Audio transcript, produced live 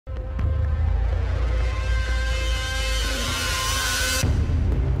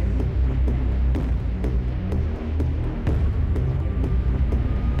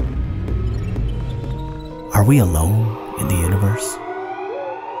we alone in the universe?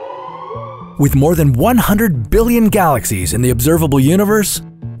 With more than 100 billion galaxies in the observable universe,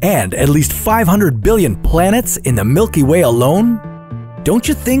 and at least 500 billion planets in the Milky Way alone, don't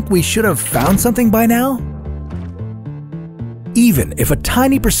you think we should have found something by now? Even if a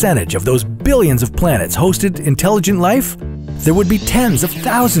tiny percentage of those billions of planets hosted intelligent life, there would be tens of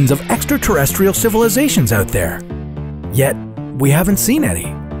thousands of extraterrestrial civilizations out there. Yet, we haven't seen any.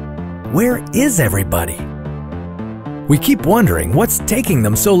 Where is everybody? We keep wondering what's taking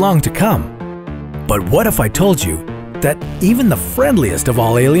them so long to come. But what if I told you that even the friendliest of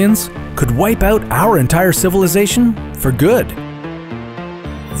all aliens could wipe out our entire civilization for good?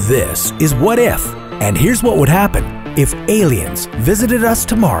 This is What If, and here's what would happen if aliens visited us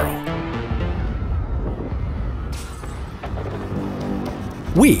tomorrow.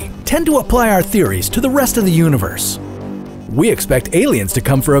 We tend to apply our theories to the rest of the universe. We expect aliens to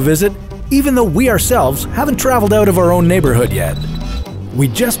come for a visit, even though we ourselves haven't traveled out of our own neighborhood yet. We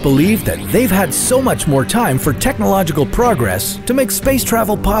just believe that they've had so much more time for technological progress to make space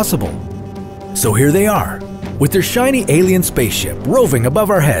travel possible. So here they are, with their shiny alien spaceship roving above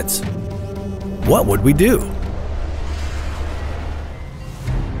our heads. What would we do?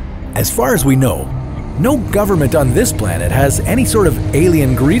 As far as we know, no government on this planet has any sort of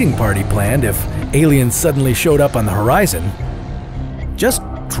alien greeting party planned if aliens suddenly showed up on the horizon. Just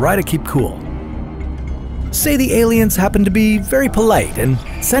try to keep cool. Say the aliens happen to be very polite and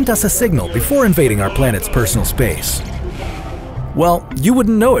sent us a signal before invading our planet's personal space. Well, you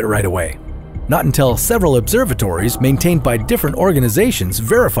wouldn't know it right away. Not until several observatories maintained by different organizations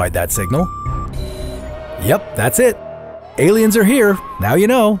verified that signal. Yep, that's it. Aliens are here, now you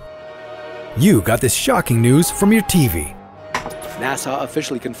know. You got this shocking news from your TV. NASA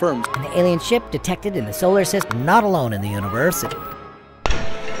officially confirms an alien ship detected in the solar system, not alone in the universe.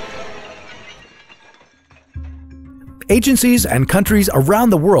 Agencies and countries around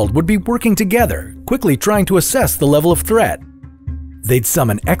the world would be working together, quickly trying to assess the level of threat. They'd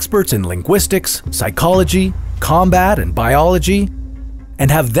summon experts in linguistics, psychology, combat, and biology,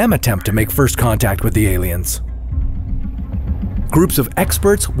 and have them attempt to make first contact with the aliens. Groups of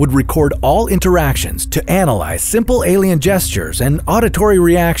experts would record all interactions to analyze simple alien gestures and auditory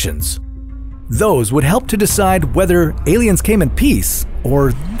reactions. Those would help to decide whether aliens came in peace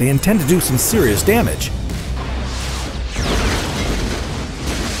or they intend to do some serious damage.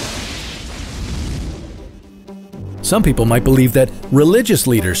 Some people might believe that religious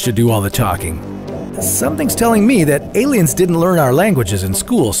leaders should do all the talking. Something's telling me that aliens didn't learn our languages in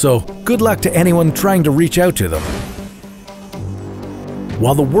school, so good luck to anyone trying to reach out to them.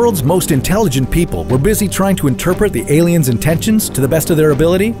 While the world's most intelligent people were busy trying to interpret the aliens' intentions to the best of their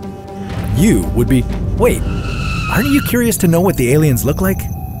ability, you would be, wait, aren't you curious to know what the aliens look like?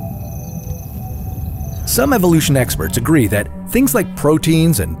 Some evolution experts agree that things like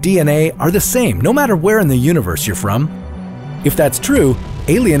proteins and DNA are the same no matter where in the universe you're from. If that's true,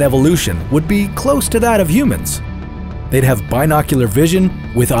 alien evolution would be close to that of humans. They'd have binocular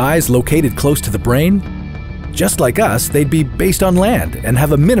vision with eyes located close to the brain. Just like us, they'd be based on land and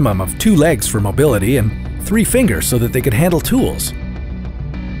have a minimum of 2 legs for mobility and 3 fingers so that they could handle tools.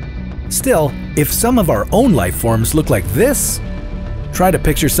 Still, if some of our own life forms look like this, try to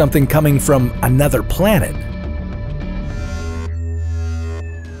picture something coming from another planet.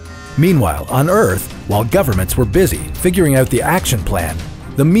 Meanwhile, on Earth, while governments were busy figuring out the action plan,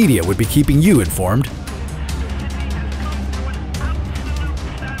 the media would be keeping you informed.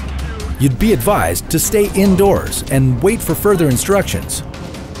 You'd be advised to stay indoors and wait for further instructions.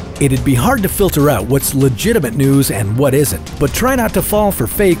 It'd be hard to filter out what's legitimate news and what isn't, but try not to fall for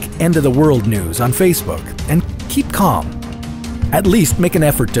fake end-of-the-world news on Facebook and keep calm. At least make an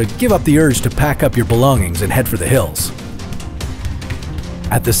effort to give up the urge to pack up your belongings and head for the hills.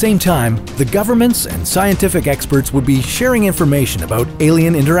 At the same time, the governments and scientific experts would be sharing information about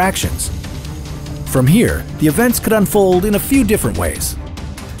alien interactions. From here, the events could unfold in a few different ways.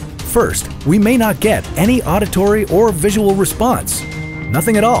 First, we may not get any auditory or visual response.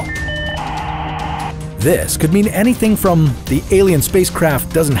 Nothing at all. This could mean anything from the alien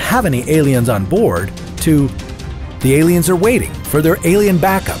spacecraft doesn't have any aliens on board to the aliens are waiting for their alien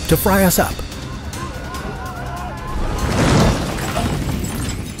backup to fry us up.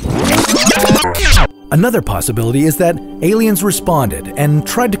 Another possibility is that aliens responded and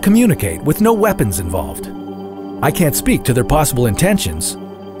tried to communicate with no weapons involved. I can't speak to their possible intentions.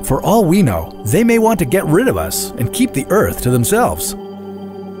 For all we know, they may want to get rid of us and keep the Earth to themselves.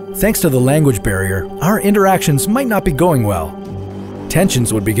 Thanks to the language barrier, our interactions might not be going well.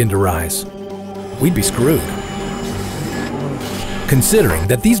 Tensions would begin to rise. We'd be screwed. Considering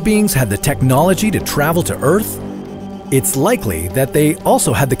that these beings had the technology to travel to Earth, it's likely that they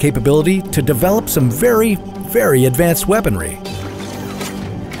also had the capability to develop some very, very advanced weaponry.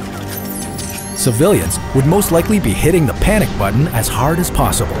 Civilians would most likely be hitting the panic button as hard as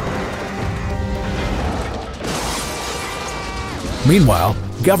possible. Meanwhile,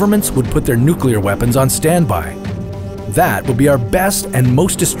 governments would put their nuclear weapons on standby. That would be our best and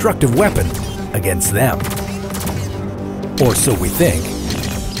most destructive weapon against them. Or so we think.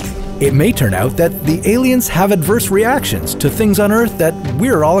 It may turn out that the aliens have adverse reactions to things on Earth that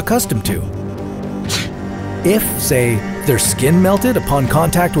we're all accustomed to. If, say, their skin melted upon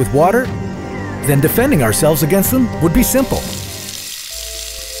contact with water, then defending ourselves against them would be simple.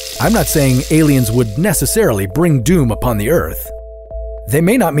 I'm not saying aliens would necessarily bring doom upon the Earth. They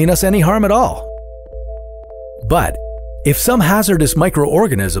may not mean us any harm at all. But if some hazardous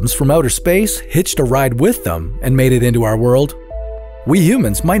microorganisms from outer space hitched a ride with them and made it into our world, we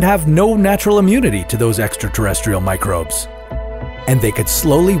humans might have no natural immunity to those extraterrestrial microbes, and they could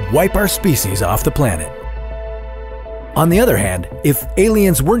slowly wipe our species off the planet. On the other hand, if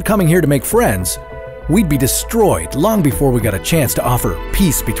aliens weren't coming here to make friends, we'd be destroyed long before we got a chance to offer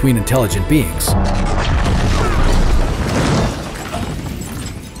peace between intelligent beings.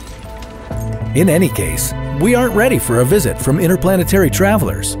 In any case, we aren't ready for a visit from interplanetary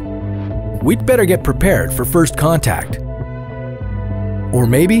travelers. We'd better get prepared for first contact. Or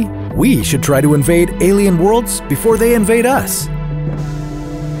maybe we should try to invade alien worlds before they invade us.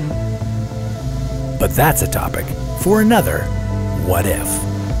 But that's a topic for another What If.